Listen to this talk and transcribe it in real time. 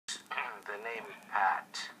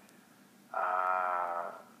Pat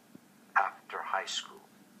after high school.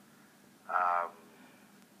 Um,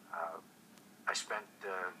 I spent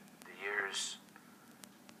the years,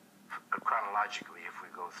 chronologically, if we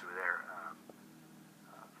go through there,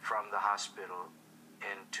 from the hospital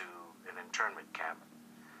into an internment camp.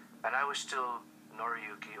 And I was still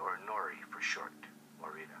Noriyuki, or Nori for short,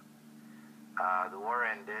 Morita. The war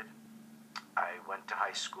ended. I went to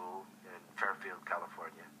high school in Fairfield,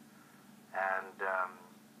 California. And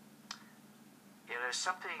there's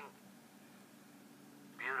something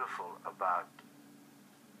beautiful about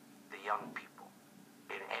the young people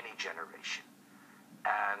in any generation.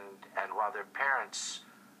 And while their parents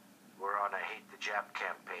were on a hate the Jap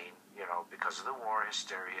campaign, because of the war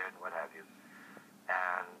hysteria and what have you,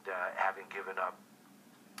 and having given up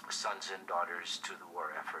sons and daughters to the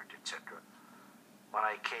war effort, etc. When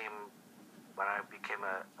I became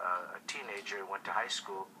a teenager and went to high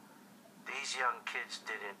school, these young kids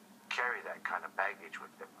didn't carry that kind of baggage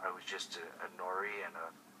with them. I was just a Nori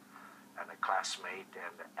and a classmate,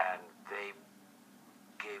 and they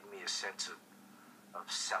gave me a sense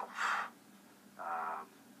of self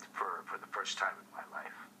for the first time in my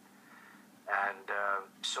life. And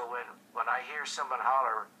so when I hear someone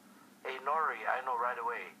holler, "Hey, Nori," I know right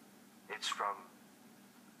away it's from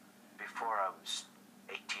before I was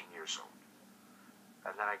 18 years old.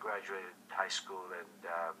 And then I graduated high school and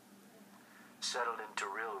settled into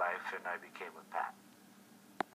real life, and I became a Pat.